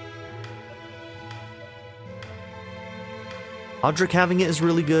 Audric having it is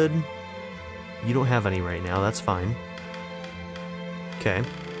really good. You don't have any right now, that's fine. Okay.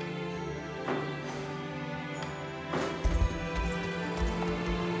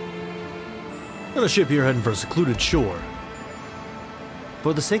 Got a ship here heading for a secluded shore.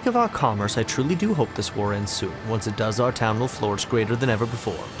 For the sake of our commerce, I truly do hope this war ends soon. Once it does, our town will flourish greater than ever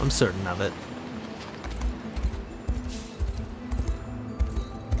before. I'm certain of it.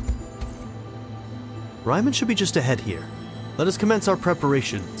 Ryman should be just ahead here. Let us commence our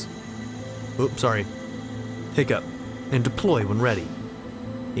preparations. Oops, sorry. Hiccup. And deploy when ready.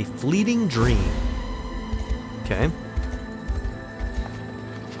 A fleeting dream. Okay.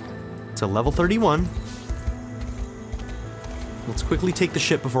 It's a level 31. Let's quickly take the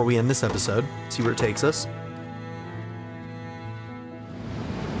ship before we end this episode. See where it takes us.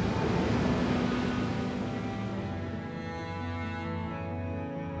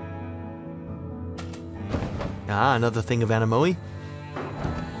 Ah, another thing of Anemoe.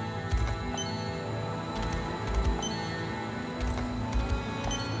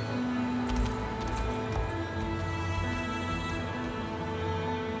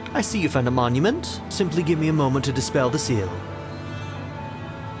 I see you found a monument. Simply give me a moment to dispel the seal.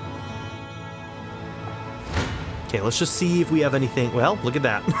 Okay, let's just see if we have anything. Well, look at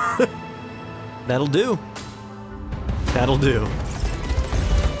that. That'll do. That'll do.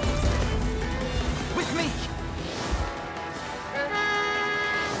 With me!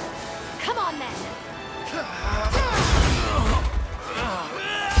 Come on then.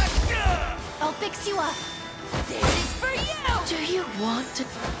 I'll fix you up. This is for you! Do you want to...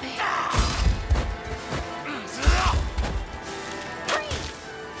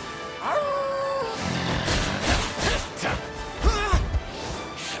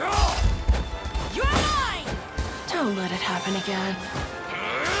 You're mine! Don't let it happen again.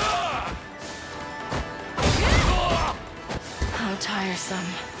 How tiresome.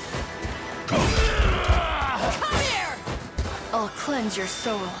 Come here! I'll cleanse your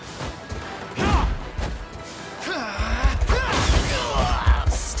soul.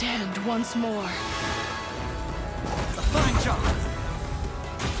 Stand once more. A fine job!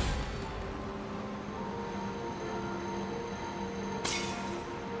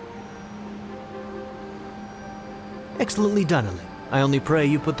 Excellently done, Alain. I only pray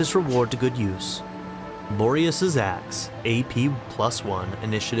you put this reward to good use. Boreas's Axe, AP +1,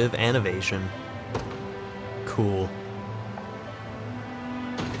 Initiative and Evasion. Cool.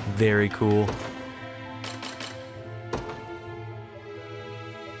 Very cool.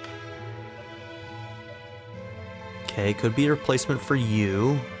 Okay, could be a replacement for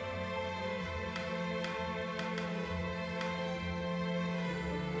you.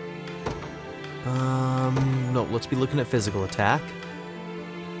 No, let's be looking at physical attack.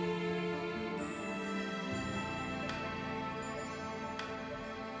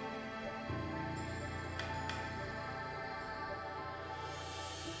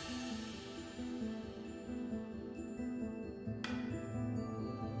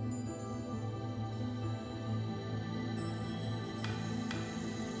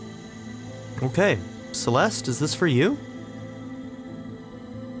 Okay, Celeste, is this for you?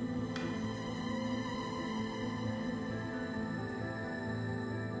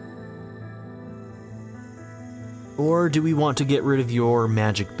 Or do we want to get rid of your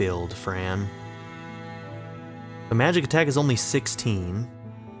magic build, Fran? The magic attack is only 16.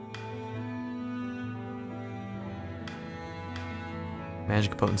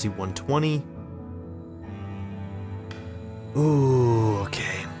 Magic potency 120. Ooh,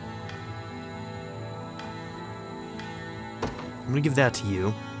 okay. I'm gonna give that to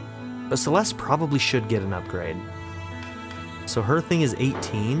you. But Celeste probably should get an upgrade. So her thing is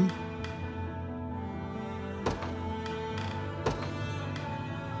 18.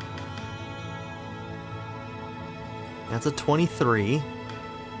 That's a 23.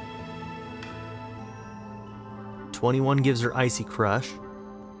 21 gives her Icy Crush.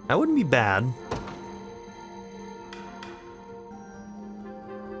 That wouldn't be bad.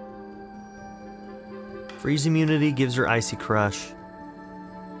 Freeze immunity gives her Icy Crush.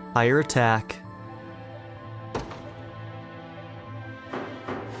 Higher attack.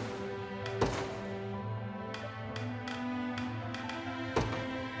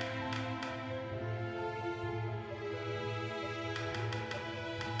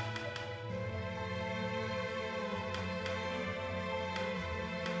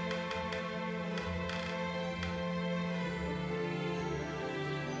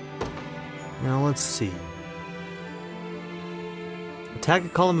 Now let's see. Attack a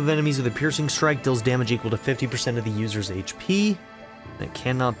column of enemies with a piercing strike, deals damage equal to 50% of the user's HP. That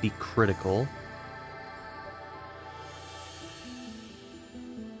cannot be critical.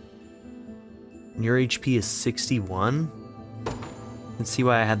 And your HP is 61. Let's see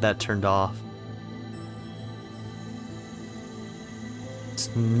why I had that turned off.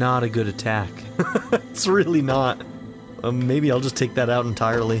 It's not a good attack. It's really not. Maybe I'll just take that out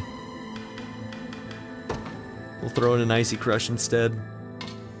entirely. We'll throw in an Icy Crush instead.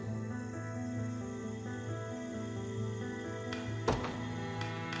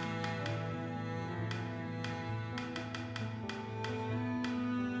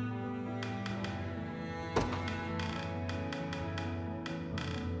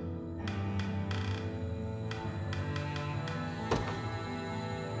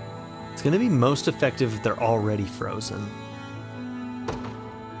 It's going to be most effective if they're already frozen.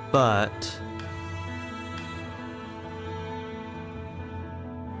 But...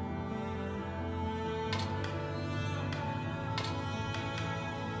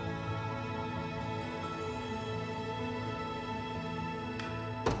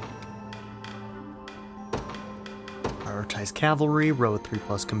 prioritize cavalry, row with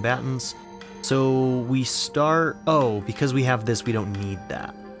 3+ combatants. So we start... Oh, because we have this, we don't need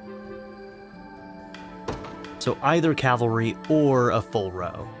that. So either cavalry or a full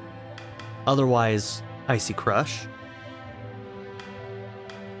row. Otherwise, Icy Crush.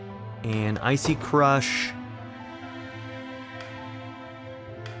 And Icy Crush...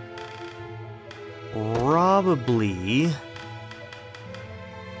 Probably...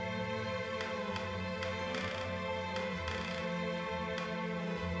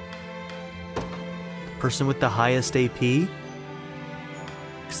 person with the highest AP,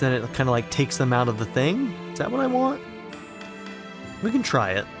 because then it kind of like takes them out of the thing. Is that what I want? We can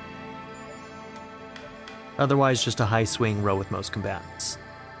try it. Otherwise, just a high swing row with most combatants.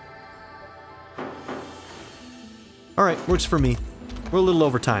 Alright, works for me. We're a little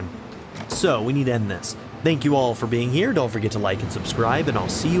over time. So, we need to end this. Thank you all for being here. Don't forget to like and subscribe, and I'll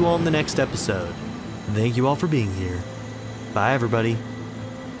see you all in the next episode. Thank you all for being here. Bye, everybody.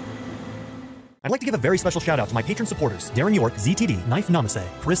 I'd like to give a very special shout out to my patron supporters: Darren York, ZTD, Knife Namaste,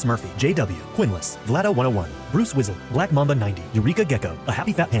 Chris Murphy, JW, Quinless, Vlado101, Bruce Wizzle, Black Mamba 90, Eureka Gecko, A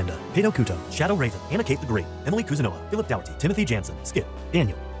Happy Fat Panda, Pedo Kuto, Shadow Raven, Anna Kate the Great, Emily Kuzanoa, Philip Dougherty, Timothy Jansen, Skip,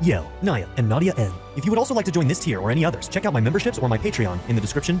 Daniel, Yell, Naya, and Nadia N. If you would also like to join this tier or any others, check out my memberships or my Patreon in the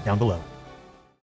description down below.